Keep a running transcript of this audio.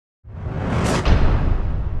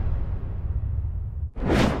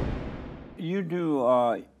you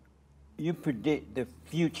do, you predict the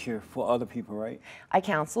future for other people, right? I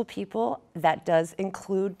counsel people. That does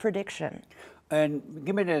include prediction. And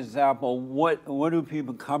give me an example. What do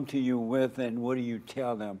people come to you with, and what do you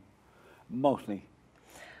tell them mostly?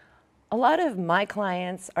 A lot of my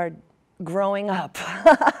clients are growing up.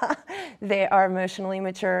 They are emotionally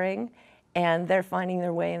maturing, and they're finding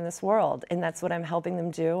their way in this world. And that's what I'm helping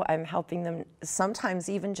them do. I'm helping them sometimes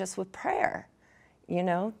even just with prayer. You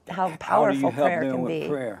know, how powerful prayer can be.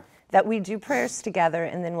 Prayer? That we do prayers together,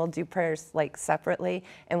 and then we'll do prayers like separately,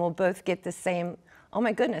 and we'll both get the same, oh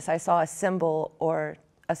my goodness, I saw a symbol or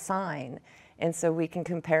a sign. And so we can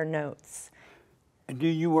compare notes. And do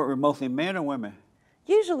you work with mostly men or women?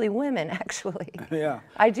 Usually women, actually. Yeah.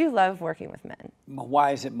 I do love working with men.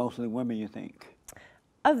 Why is it mostly women, you think?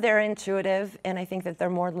 They're intuitive, and I think that they're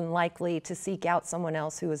more than likely to seek out someone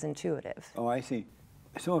else who is intuitive. Oh, I see.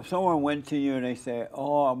 So if someone went to you and they said,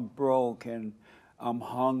 oh, I'm broke and I'm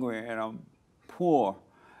hungry and I'm poor,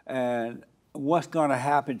 and what's going to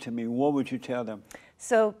happen to me, what would you tell them?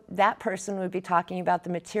 So that person would be talking about the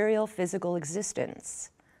material, physical existence,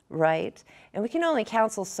 right? And we can only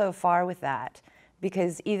counsel so far with that,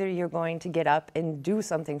 because either you're going to get up and do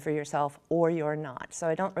something for yourself or you're not. So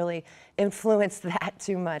I don't really influence that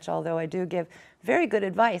too much, although I do give very good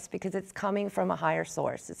advice because it's coming from a higher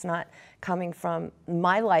source. It's not coming from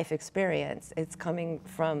my life experience. It's coming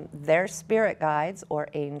from their spirit guides or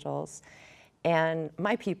angels and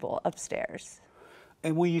my people upstairs.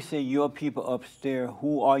 And when you say your people upstairs,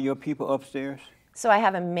 who are your people upstairs? So I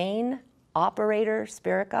have a main operator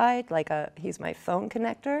spirit guide, he's my phone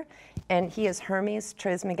connector, and he is Hermes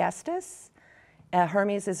Trismegistus.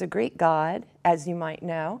 Hermes is a Greek god, as you might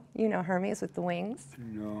know. You know Hermes with the wings?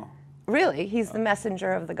 No. Really? He's the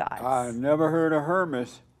messenger of the gods. I never heard of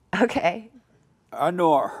Hermes. Okay. I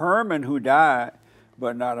know a Herman who died,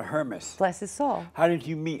 but not a Hermes. Bless his soul. How did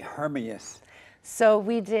you meet Hermes? So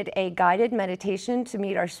we did a guided meditation to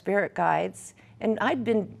meet our spirit guides, and I'd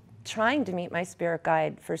been trying to meet my spirit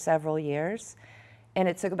guide for several years, and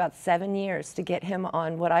it took about 7 years to get him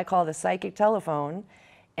on what I call the psychic telephone.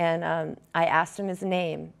 And I asked him his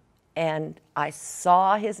name, and I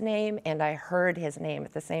saw his name and I heard his name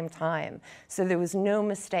at the same time. So there was no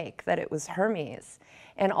mistake that it was Hermes.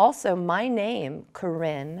 And also my name,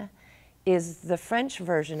 Korinne, is the French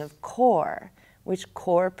version of Cor, which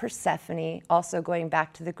Cor Persephone, also going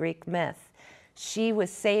back to the Greek myth. She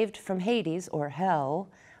was saved from Hades, or hell,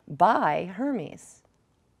 by Hermes.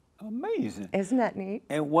 Amazing. Isn't that neat?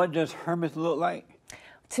 And what does Hermes look like?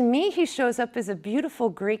 To me, he shows up as a beautiful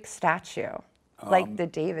Greek statue, like the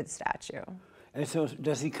David statue. And so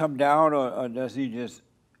does he come down, or does he just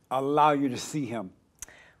allow you to see him?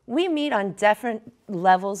 We meet on different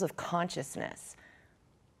levels of consciousness.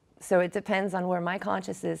 So it depends on where my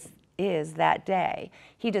consciousness is that day.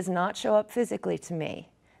 He does not show up physically to me.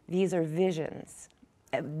 These are visions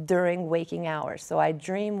during waking hours. So I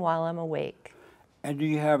dream while I'm awake. And do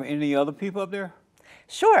you have any other people up there?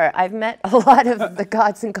 Sure, I've met a lot of the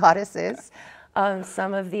gods and goddesses,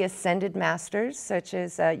 some of the ascended masters, such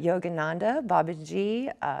as Yogananda,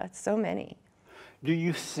 Babaji, so many. Do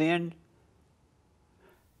you sin?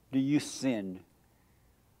 Do you sin?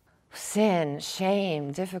 Sin,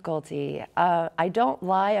 shame, difficulty. I don't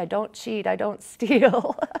lie, I don't cheat, I don't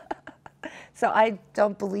steal. So I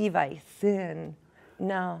don't believe I sin,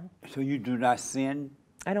 no. So you do not sin?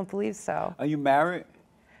 I don't believe so. Are you married?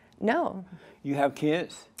 No. You have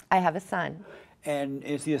kids? I have a son. And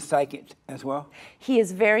is he a psychic as well? He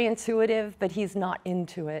is very intuitive, but he's not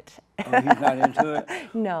into it. Oh, he's not into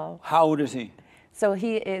it? No. How old is he? So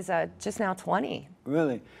he is just now 20.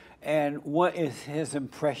 Really? And what is his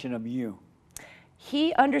impression of you?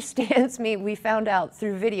 He understands me, we found out,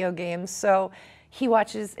 through video games. So he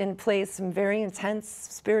watches and plays some very intense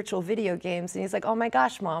spiritual video games, and he's like, oh my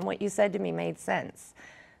gosh, Mom, what you said to me made sense.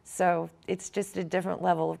 So it's just a different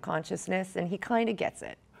level of consciousness, and he kind of gets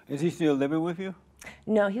it. Is he still living with you?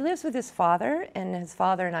 No, he lives with his father, and his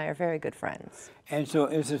father and I are very good friends. And so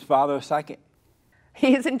is his father a psychic?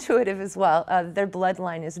 He is intuitive as well. Their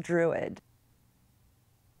bloodline is Druid.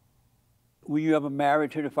 Were you ever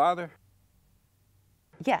married to the father?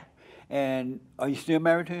 Yeah. And are you still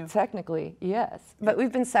married to him? Technically, yes. But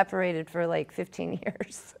we've been separated for like 15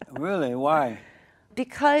 years. Really? Why?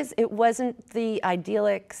 Because it wasn't the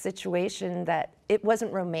idyllic situation, that it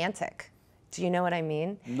wasn't romantic. Do you know what I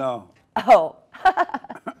mean? No. Oh.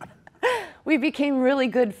 We became really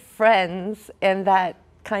good friends, and that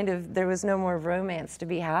kind of, there was no more romance to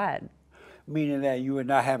be had. Meaning that you were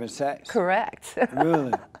not having sex? Correct.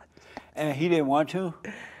 Really? And he didn't want to?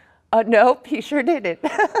 Nope, he sure didn't.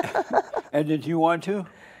 And did you want to?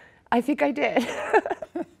 I think I did.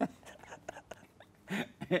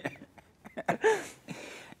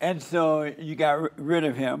 And so you got rid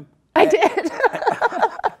of him. I did.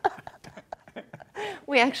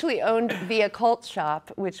 We actually owned The Occult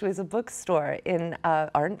Shop, which was a bookstore in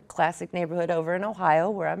our classic neighborhood over in Ohio,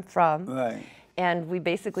 where I'm from. Right. And we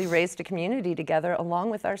basically raised a community together along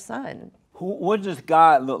with our son. What does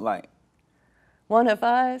God look like? One of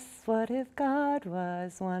us, what if God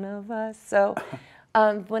was one of us? So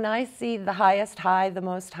when I see the highest high, the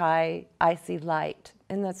most high, I see light.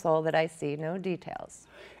 And that's all that I see, no details.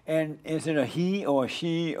 And is it a he or a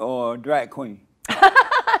she or a drag queen?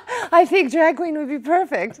 I think drag queen would be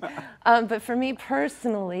perfect. But for me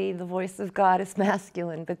personally, the voice of God is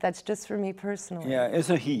masculine, but that's just for me personally. Yeah, it's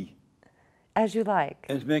a he. As you like.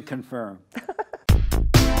 It's been confirmed.